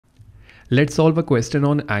Let's solve a question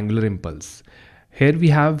on angular impulse. Here we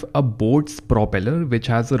have a boat's propeller which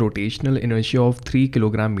has a rotational inertia of 3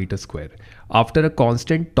 kg meter square. After a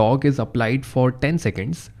constant torque is applied for 10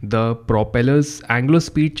 seconds, the propeller's angular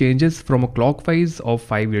speed changes from a clockwise of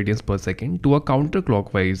 5 radians per second to a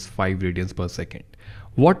counterclockwise 5 radians per second.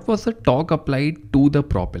 What was the torque applied to the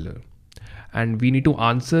propeller? And we need to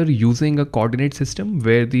answer using a coordinate system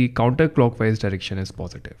where the counterclockwise direction is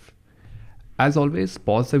positive. As always,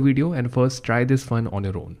 pause the video and first try this one on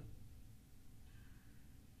your own.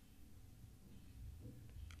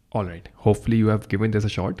 Alright, hopefully you have given this a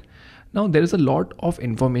shot. Now there is a lot of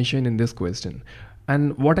information in this question.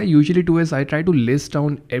 And what I usually do is I try to list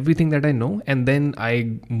down everything that I know and then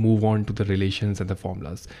I move on to the relations and the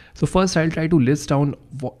formulas. So first I'll try to list down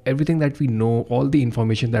everything that we know, all the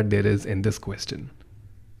information that there is in this question.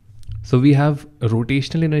 So we have a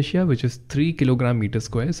rotational inertia which is 3 kg meter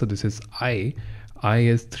square. So this is I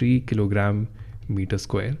is 3 kg meter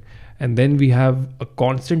square. And then we have a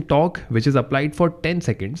constant torque which is applied for 10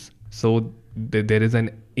 seconds. So there is an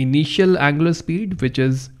initial angular speed which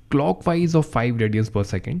is clockwise of 5 radians per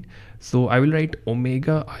second. So I will write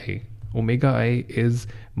omega I. Omega I is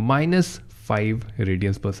minus 5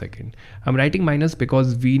 radians per second. I'm writing minus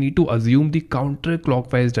because we need to assume the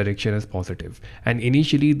counterclockwise direction is positive. And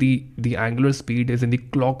initially the angular speed is in the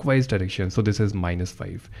clockwise direction. So this is minus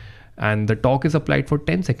 5. And the torque is applied for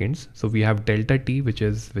 10 seconds. So we have delta t which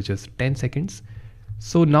is 10 seconds.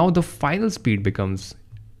 So now the final speed becomes,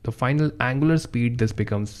 the final angular speed, this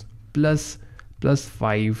becomes plus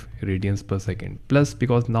 5 radians per second. Plus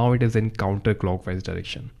because now it is in counterclockwise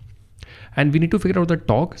direction. And we need to figure out the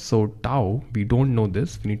torque. So tau, we don't know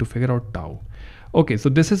this. We need to figure out tau. Okay, so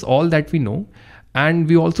this is all that we know. And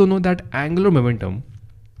we also know that angular momentum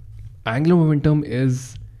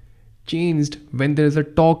is changed when there is a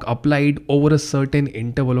torque applied over a certain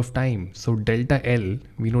interval of time. So delta L,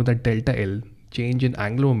 we know that delta L, change in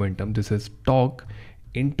angular momentum, this is torque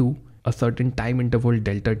into a certain time interval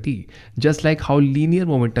delta t. Just like how linear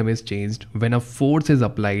momentum is changed when a force is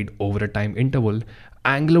applied over a time interval,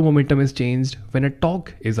 angular momentum is changed when a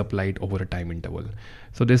torque is applied over a time interval.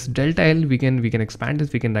 So this delta L, we can expand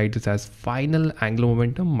this, we can write this as final angular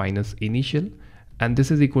momentum minus initial, and this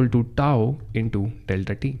is equal to tau into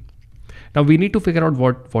delta t. Now we need to figure out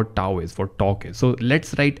what tau is, what torque is. So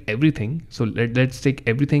let's write everything. So let's take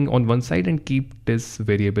everything on one side and keep this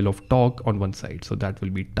variable of torque on one side. So that will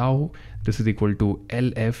be tau. This is equal to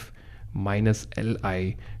LF minus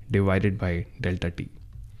LI divided by delta t.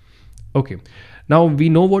 Okay, now we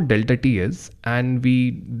know what delta t is and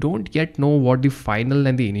we don't yet know what the final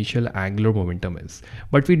and the initial angular momentum is.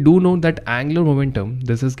 But we do know that angular momentum,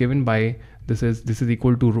 this is given by, this is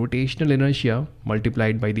equal to rotational inertia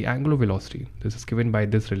multiplied by the angular velocity. This is given by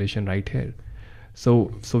this relation right here.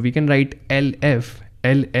 So we can write LF.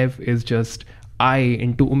 LF is just I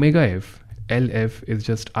into omega f. LF is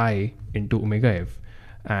just I into omega f.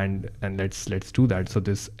 And let's do that. So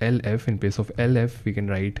this LF, in place of LF, we can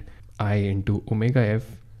write I into omega f.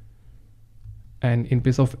 And in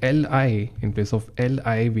place of Li,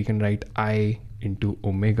 we can write I into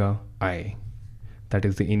omega I. That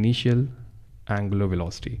is the initial angular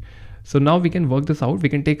velocity. So now we can work this out. We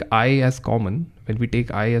can take I as common. When we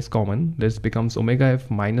take I as common, this becomes omega f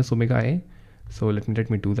minus omega I. So let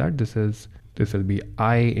me do that. This will be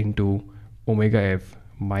I into omega f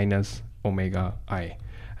minus omega I.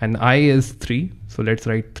 And I is 3. So let's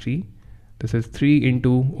write 3. This is 3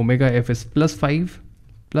 into omega f is plus 5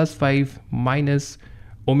 minus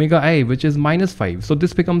omega I, which is minus 5. So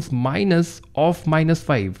this becomes minus of minus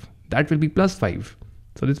 5. That will be plus 5.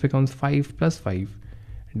 So this becomes 5 plus 5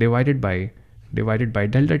 divided by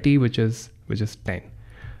delta t, which is 10.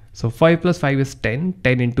 So 5 plus 5 is 10.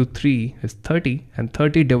 10 into 3 is 30, and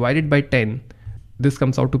 30 divided by 10, this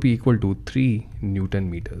comes out to be equal to 3 Newton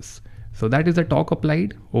meters. So that is the torque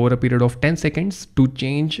applied over a period of 10 seconds to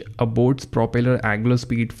change a boat's propeller angular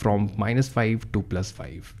speed from -5 to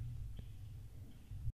 +5.